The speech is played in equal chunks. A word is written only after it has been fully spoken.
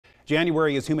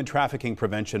January is Human Trafficking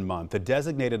Prevention Month, a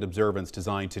designated observance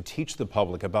designed to teach the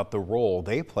public about the role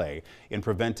they play in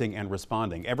preventing and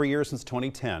responding. Every year since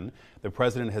 2010, the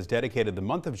president has dedicated the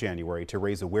month of January to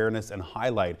raise awareness and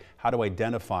highlight how to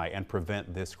identify and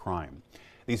prevent this crime.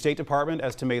 The State Department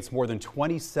estimates more than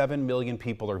 27 million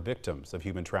people are victims of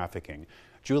human trafficking.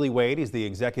 Julie Wade is the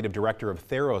executive director of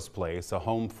Tharros Place, a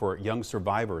home for young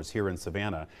survivors here in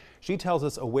Savannah. She tells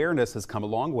us awareness has come a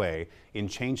long way in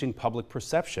changing public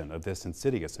perception of this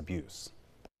insidious abuse.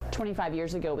 25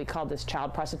 years ago, we called this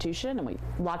child prostitution, and we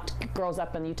locked girls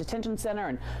up in the youth detention center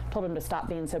and told them to stop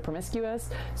being so promiscuous.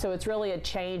 So it's really a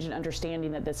change in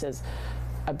understanding that this is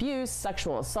abuse,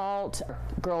 sexual assault,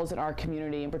 girls in our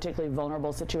community, in particularly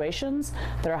vulnerable situations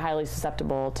that are highly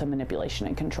susceptible to manipulation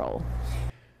and control.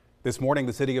 This morning,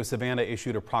 the city of Savannah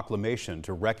issued a proclamation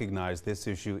to recognize this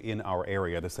issue in our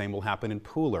area. The same will happen in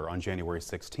Pooler on January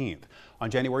 16th.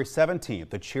 On January 17th,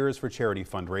 the Cheers for Charity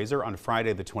fundraiser. On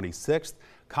Friday the 26th,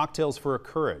 Cocktails for a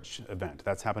Courage event.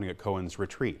 That's happening at Cohen's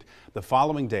Retreat. The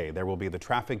following day, there will be the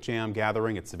Traffic Jam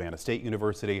gathering at Savannah State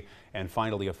University, and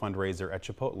finally a fundraiser at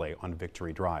Chipotle on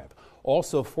Victory Drive.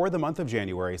 Also, for the month of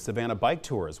January, Savannah Bike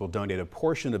Tours will donate a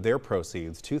portion of their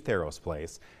proceeds to Tharros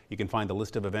Place. You can find the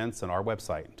list of events on our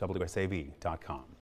website, wsav.com.